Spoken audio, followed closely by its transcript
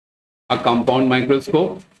A compound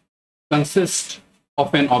microscope consists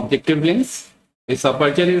of an objective lens. Its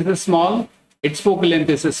aperture is small, its focal length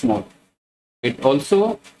is small. It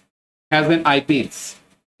also has an eyepiece.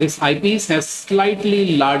 This eyepiece has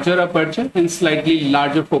slightly larger aperture and slightly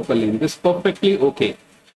larger focal length. This is perfectly okay.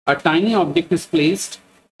 A tiny object is placed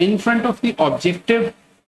in front of the objective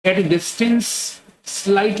at a distance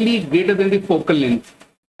slightly greater than the focal length.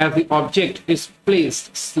 As the object is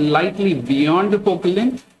placed slightly beyond the focal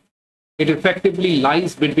length, it effectively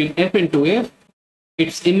lies between f and 2f.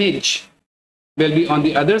 Its image will be on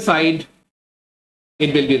the other side.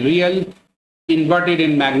 It will be real, inverted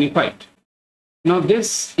and magnified. Now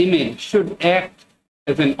this image should act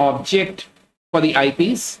as an object for the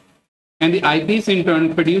eyepiece, and the eyepiece in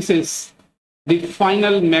turn produces the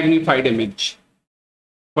final magnified image.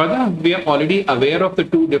 Further, we are already aware of the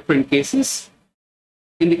two different cases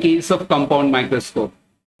in the case of compound microscope.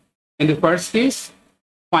 In the first case,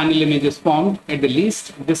 final image is formed at the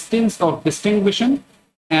least distance of distinction,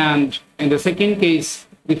 and in the second case,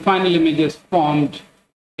 the final image is formed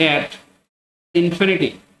at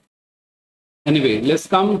infinity. Anyway, let's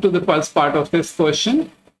come to the first part of this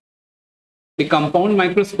question. The compound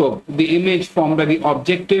microscope, the image formed by the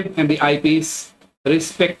objective and the eyepiece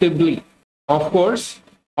respectively. Of course,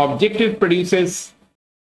 objective produces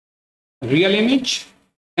real image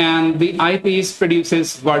and the eyepiece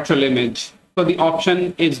produces virtual image. So the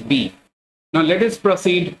option is B. Now let us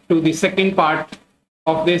proceed to the second part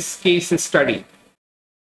of this case study.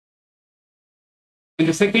 In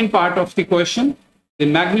the second part of the question, the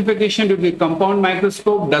magnification to the compound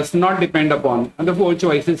microscope does not depend upon, and the four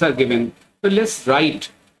choices are given. So let's write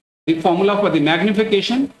the formula for the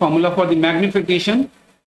magnification. Formula for the magnification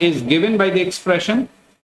is given by the expression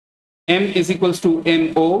M is equals to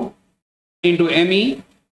MO into ME.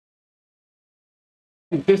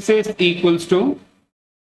 This is equals to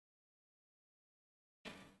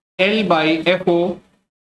L by FO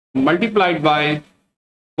multiplied by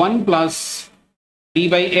 1 plus D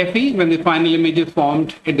by FE when the final image is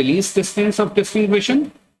formed at the least distance of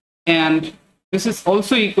distinction, and this is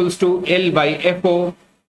also equals to L by FO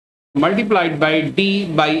multiplied by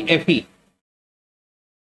D by FE.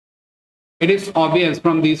 It is obvious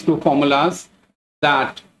from these two formulas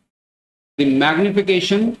that the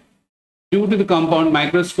magnification due to the compound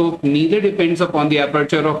microscope neither depends upon the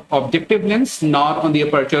aperture of objective lens nor on the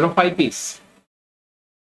aperture of eyepiece.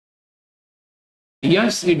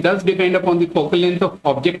 Yes, it does depend upon the focal length of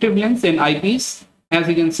objective lens and eyepiece, as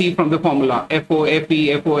you can see from the formula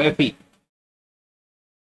FOFE, FOFE.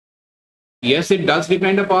 Yes, it does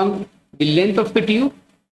depend upon the length of the tube,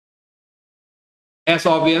 as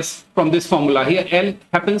obvious from this formula. Here L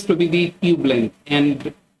happens to be the tube length,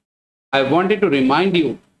 and I wanted to remind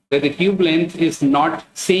you that the tube length is not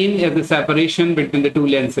same as the separation between the two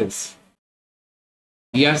lenses.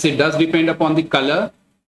 Yes, it does depend upon the color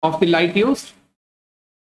of the light used.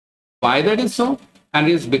 Why that is so? And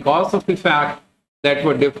it is because of the fact that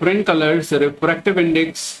for different colors, the refractive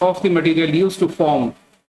index of the material used to form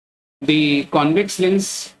the convex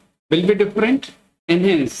lens will be different, and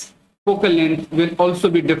hence focal length will also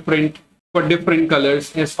be different for different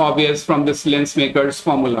colors, as obvious from this lens maker's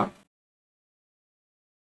formula.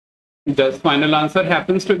 The final answer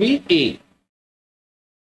happens to be A.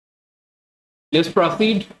 Let's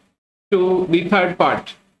proceed to the third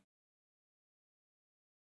part.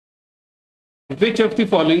 Which of the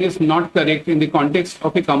following is not correct in the context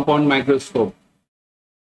of a compound microscope?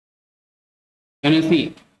 Can you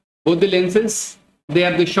see? Both the lenses, they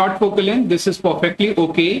have the short focal length. This is perfectly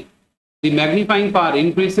okay. The magnifying power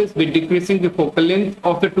increases with decreasing the focal length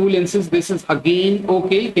of the two lenses. This is again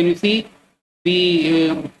okay. Can you see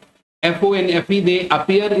the FO and FE, they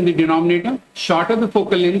appear in the denominator? Shorter the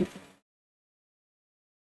focal length,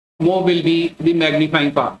 more will be the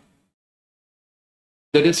magnifying power.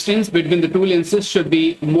 The distance between the two lenses should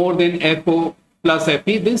be more than FO plus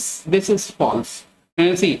FE. This is false. And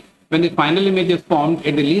you see, when the final image is formed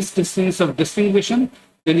at the least distance of distinction,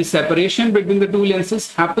 then the separation between the two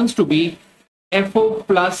lenses happens to be FO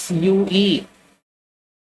plus UE.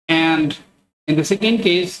 And in the second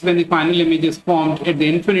case, when the final image is formed at the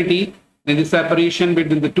infinity, then the separation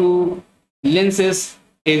between the two lenses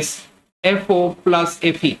is FO plus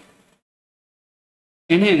FE.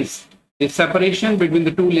 And hence, the separation between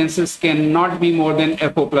the two lenses cannot be more than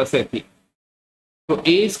FO plus FE. So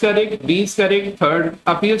A is correct, B is correct, third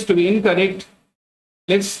appears to be incorrect.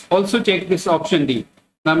 Let's also check this option D.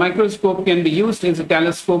 Now, microscope can be used as a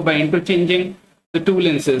telescope by interchanging the two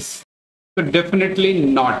lenses. So definitely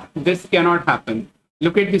not. This cannot happen.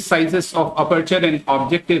 Look at the sizes of aperture and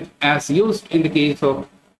objective as used in the case of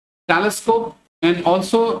telescope. and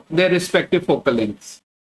also their respective focal lengths.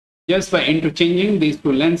 Just by interchanging these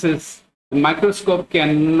two lenses, the microscope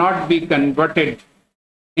cannot be converted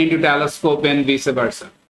into telescope and vice versa.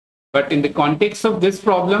 But in the context of this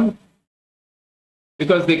problem,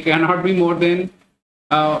 because there cannot be more than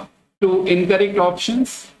two incorrect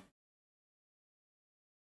options,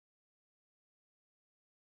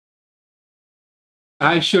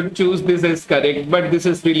 I should choose this as correct, but this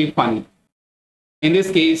is really funny. In this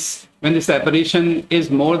case, when the separation is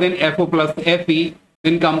more than FO plus FE,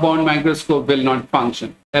 then compound microscope will not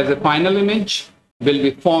function, as a final image will be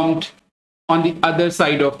formed on the other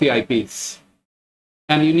side of the eyepiece.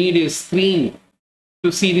 And you need a screen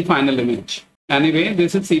to see the final image. Anyway,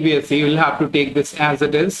 this is CBSE. You will have to take this as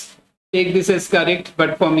it is. Take this as correct,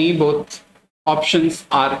 but for me, both options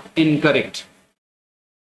are incorrect.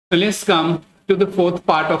 So let's come to the fourth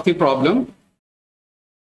part of the problem.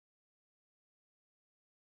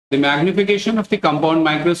 The magnification of the compound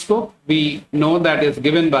microscope, we know that is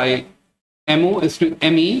given by MO is to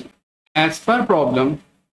ME. As per problem,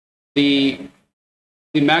 the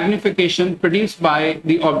magnification produced by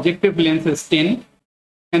the objective lens is 10,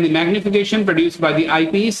 and the magnification produced by the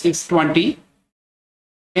eyepiece is 20,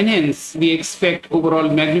 and hence we expect overall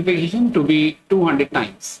magnification to be 200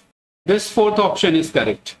 times. This fourth option is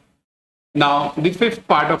correct. Now, the fifth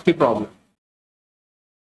part of the problem.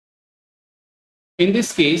 In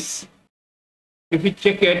this case, if we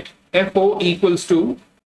check it, FO equals to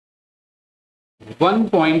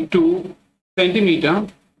 1.2 centimeter,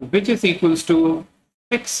 which is equals to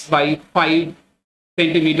 6 by 5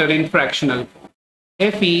 centimeter in fractional form.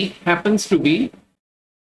 FE happens to be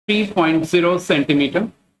 3.0 centimeter.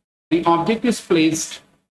 The object is placed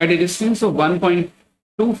at a distance of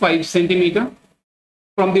 1.25 centimeter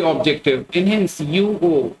from the objective, and hence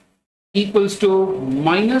UO equals to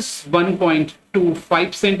minus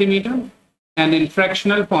 1.25 centimeter, and in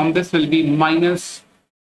fractional form this will be minus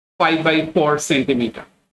 5 by 4 centimeter.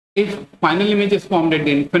 If final image is formed at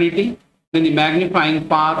the infinity, then the magnifying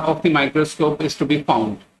power of the microscope is to be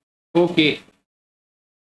found. Okay,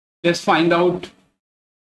 let's find out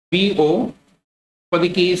VO for the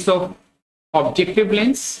case of objective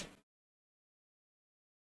lens.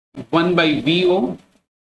 1 by VO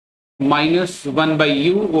minus 1 by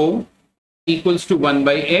UO equals to 1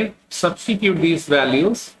 by F. Substitute these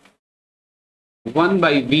values. 1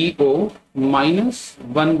 by VO minus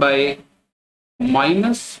 1 by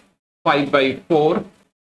minus 5 by 4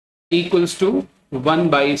 equals to 1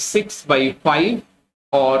 by 6 by 5,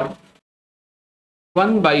 or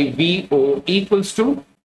 1 by VO equals to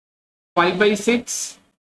 5 by 6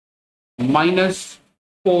 minus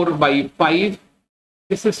 4 by 5.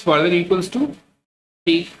 This is further equals to,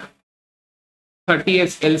 take 30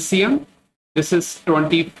 as LCM. This is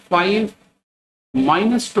 25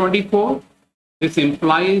 minus 24. This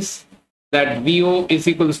implies that VO is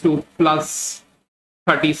equals to plus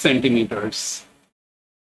 30 centimeters.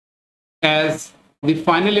 As the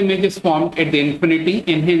final image is formed at the infinity,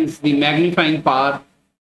 and hence the magnifying power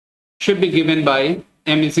should be given by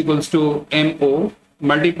M is equals to MO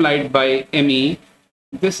multiplied by ME.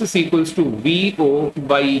 This is equals to VO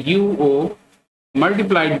by UO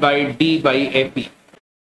multiplied by D by FE.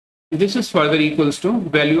 This is further equals to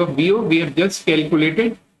value of VO we have just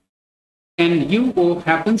calculated, and UO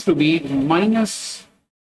happens to be minus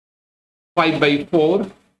 5 by 4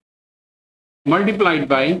 multiplied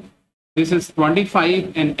by, this is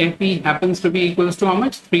 25, and FE happens to be equals to how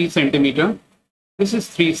much? 3 centimeter. This is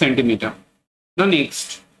 3 centimeter. Now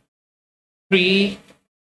next, 3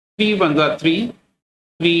 ones are 3,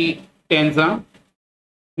 3 tens are.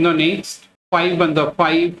 Now next, 5 ones are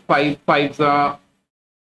 5, 5 fives are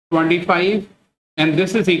 25, and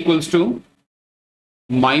this is equals to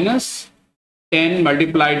minus 10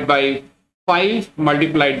 multiplied by 5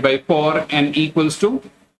 multiplied by 4, and equals to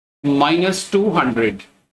minus 200.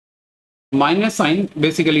 Minus sign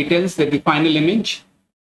basically tells that the final image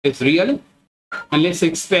is real, and let's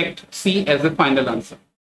expect C as the final answer.